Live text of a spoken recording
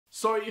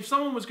So if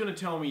someone was going to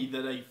tell me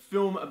that a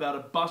film about a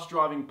bus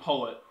driving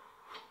poet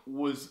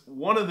was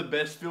one of the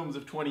best films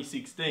of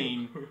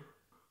 2016,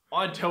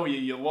 I'd tell you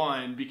you're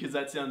lying, because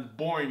that sounds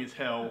boring as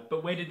hell.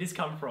 But where did this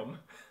come from?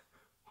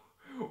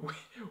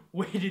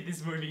 Where did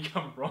this movie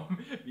come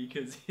from?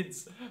 Because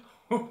it's...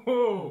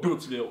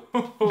 Bootsville.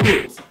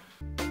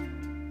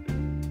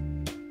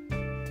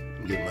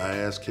 Get my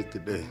ass kicked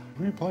today.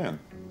 Who are you playing?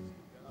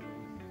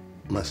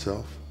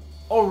 Myself.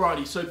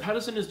 Alrighty, so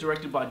Paterson is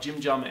directed by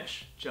Jim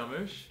Jarmusch.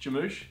 Jarmusch?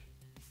 Jarmusch?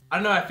 I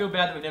don't know, I feel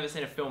bad that we've never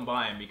seen a film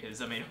by him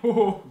because, I mean...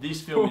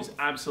 This film is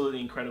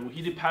absolutely incredible.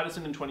 He did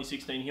Paterson in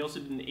 2016, he also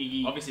did an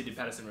Iggy... Obviously did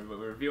Paterson, we're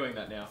reviewing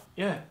that now.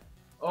 Yeah.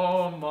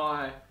 Oh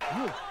my.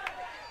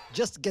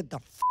 Just get the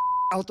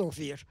out of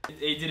here.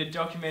 He did a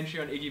documentary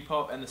on Iggy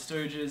Pop and the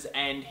Stooges,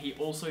 and he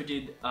also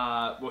did,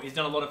 well, he's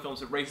done a lot of films,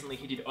 but recently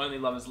he did Only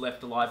Lovers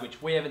Left Alive,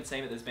 which we haven't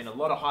seen it. There's been a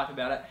lot of hype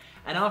about it,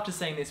 and after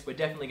seeing this, we're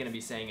definitely going to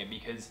be seeing it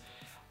because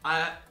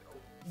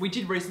we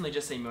did recently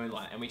just see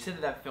Moonlight, and we said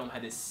that that film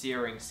had this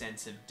searing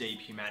sense of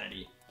deep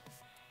humanity.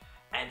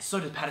 And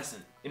so did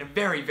Paterson, in a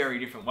very, very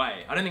different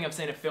way. I don't think I've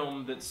seen a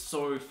film that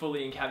so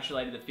fully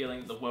encapsulated the feeling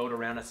that the world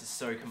around us is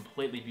so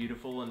completely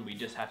beautiful and we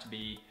just have to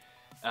be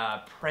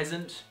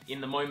present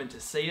in the moment to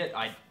see it.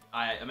 I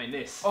mean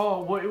this.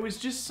 Oh, well, it was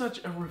just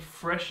such a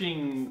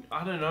refreshing,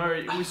 I don't know,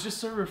 it was just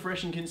so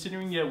refreshing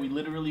considering, yeah, we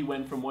literally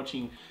went from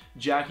watching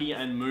Jackie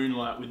and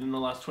Moonlight within the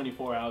last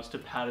 24 hours to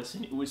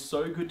Paterson. It was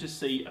so good to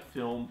see a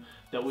film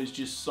that was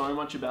just so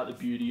much about the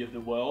beauty of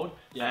the world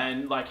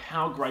and like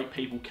how great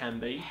people can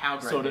be,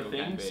 sort of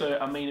thing. So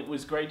I mean, it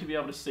was great to be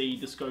able to see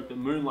the scope that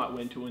Moonlight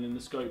went to and then the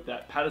scope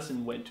that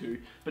Paterson went to,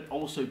 but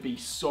also be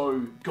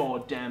so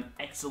goddamn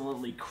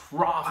excellently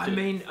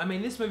crafted. I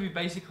mean, this movie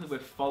basically we're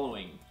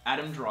following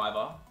Adam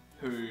Driver,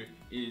 who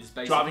is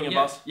basically driving a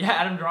bus. Yeah,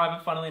 Adam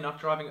Driver, funnily enough,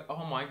 driving.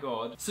 Oh my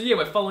god. So yeah,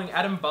 we're following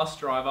Adam Bus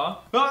Driver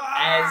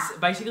as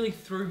basically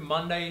through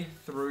Monday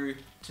through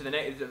to the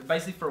next,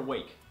 basically for a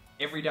week.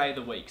 Every day of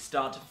the week,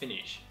 start to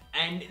finish.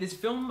 And this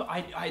film,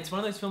 it's one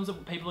of those films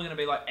that people are going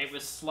to be like, it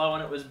was slow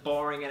and it was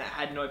boring and it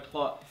had no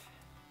plot.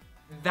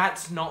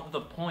 That's not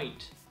the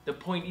point. The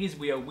point is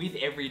we are with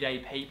everyday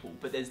people,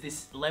 but there's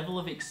this level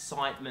of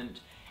excitement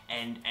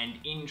and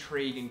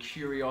intrigue and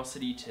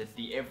curiosity to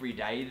the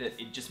everyday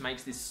that it just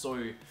makes this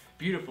so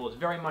beautiful. It's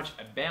very much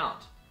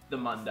about the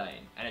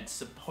mundane, and it's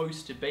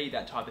supposed to be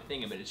that type of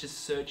thing, but it's just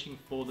searching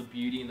for the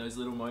beauty in those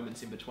little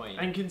moments in between.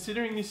 And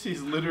considering this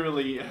is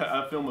literally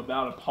a film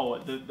about a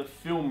poet, the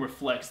film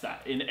reflects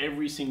that in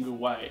every single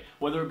way.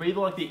 Whether it be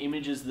like the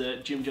images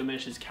that Jim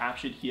Jarmusch has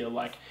captured here,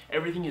 like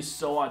everything is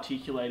so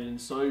articulated and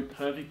so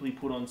perfectly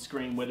put on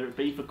screen, whether it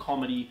be for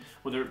comedy,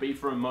 whether it be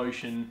for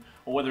emotion,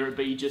 or whether it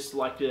be just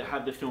like to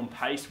have the film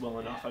paced well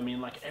enough. I mean,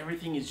 like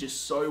everything is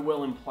just so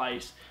well in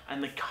place,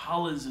 and the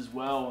colors as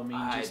well. I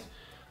mean,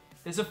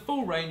 there's a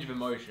full range of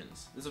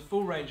emotions. There's a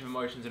full range of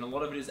emotions, and a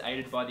lot of it is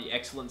aided by the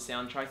excellent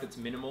soundtrack that's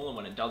minimal, and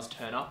when it does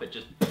turn up, it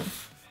just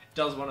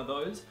does one of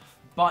those.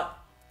 But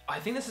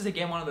I think this is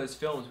again one of those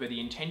films where the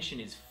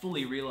intention is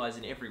fully realized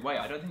in every way.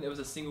 I don't think there was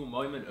a single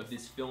moment of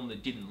this film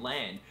that didn't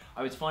land.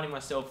 I was finding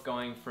myself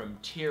going from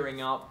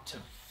tearing up to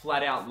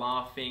flat out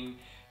laughing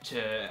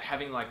to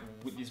having like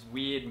this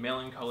weird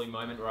melancholy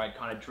moment where I'd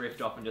kind of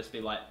drift off and just be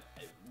like,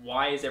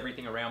 why is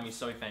everything around me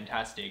so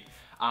fantastic?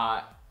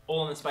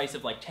 All in the space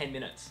of like 10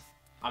 minutes.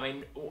 I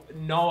mean,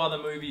 no other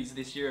movies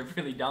this year have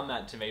really done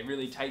that to me,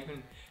 really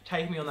taken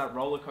me on that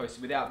roller coaster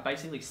without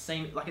basically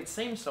it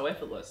seems so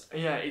effortless.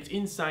 Yeah, it's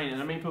insane.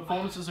 And I mean,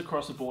 performances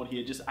across the board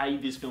here just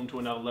aid this film to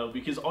another level,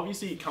 because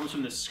obviously it comes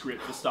from the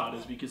script for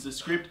starters, because the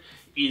script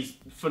is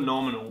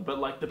phenomenal, but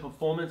like the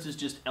performances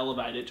just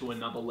elevate it to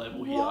another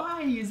level here.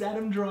 Why is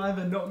Adam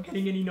Driver not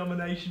getting any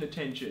nomination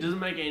attention? It doesn't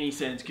make any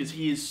sense, because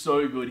he is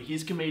so good.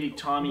 His comedic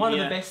timing One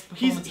here, of the best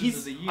performances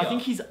of the year. I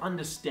think his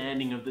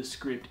understanding of the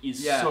script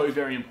is so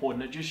very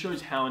important. It just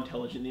shows how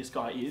intelligent this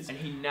guy is. And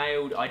he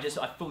nailed, I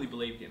fully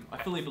believed him.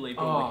 I fully believed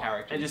all the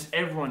characters. And just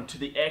everyone, to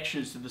the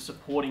extras, to the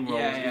supporting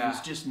roles, it was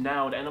just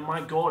nailed. And oh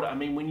my god, I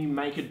mean, when you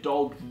make a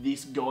dog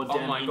this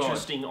goddamn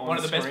interesting on screen. One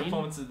of the best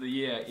performances of the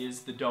year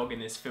is the dog in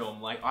this film.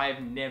 Like, I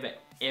have never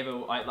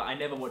ever, I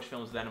never watch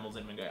films with animals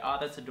in them and go, oh,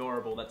 that's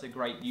adorable, that's a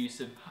great use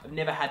of, I've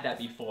never had that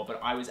before, but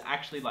I was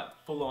actually like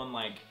full on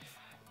like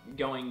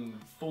going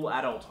full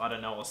adult, I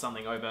don't know, or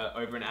something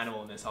over an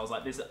animal in this. I was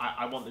like,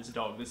 I want this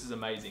dog, this is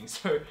amazing.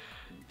 So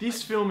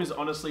this film is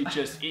honestly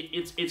just,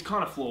 it's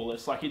kind of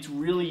flawless. Like, it's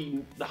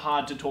really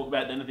hard to talk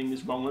about anything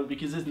that's wrong with it,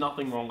 because there's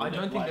nothing wrong with it.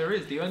 I don't think there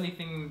is. The only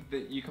thing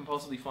that you can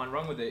possibly find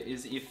wrong with it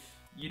is if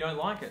you don't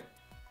like it.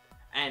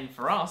 And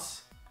for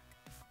us,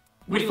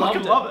 we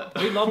fucking love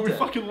it. We loved it. We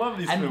fucking love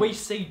this film. And we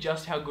see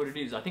just how good it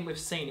is. I think we've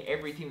seen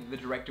everything that the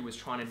director was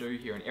trying to do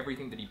here and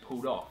everything that he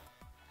pulled off.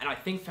 And I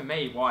think for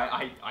me,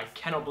 why I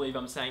cannot believe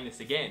I'm saying this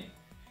again,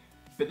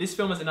 but this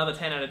film is another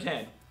 10 out of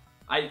 10.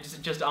 It's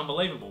just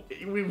unbelievable.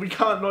 We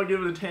can't not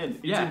give it a 10.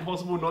 It's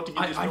impossible not to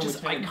give this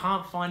film a 10. I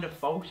can't find a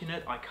fault in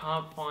it. I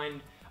can't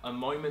find a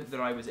moment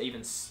that I was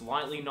even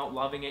slightly not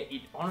loving it.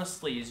 It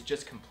honestly is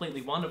just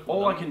completely wonderful.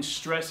 All I can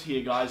stress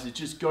here, guys, is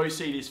just go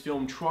see this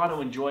film, try to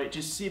enjoy it,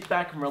 just sit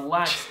back and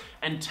relax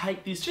and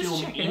take this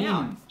film check in. it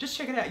out. Just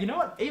check it out. You know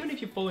what? Even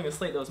if you're falling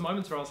asleep, there was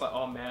moments where I was like,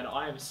 oh man,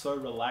 I am so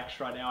relaxed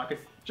right now.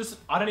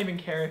 I don't even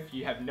care if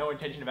you have no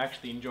intention of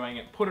actually enjoying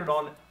it. Put it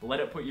on, let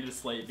it put you to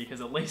sleep,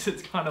 because at least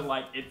it's kind of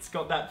like, it's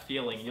got that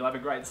feeling. You'll have a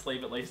great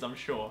sleep at least, I'm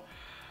sure.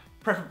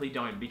 Preferably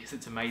don't, because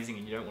it's amazing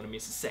and you don't want to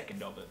miss a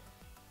second of it.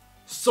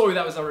 So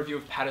that was our review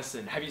of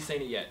Paterson. Have you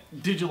seen it yet?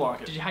 Did you like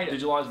it? Did you hate it?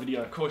 Did you like the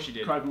video? Of course you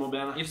did. Crave more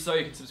Banter. If so,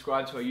 you can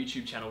subscribe to our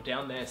YouTube channel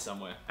down there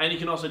somewhere. And you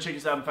can also check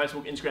us out on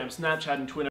Facebook, Instagram, Snapchat, and Twitter.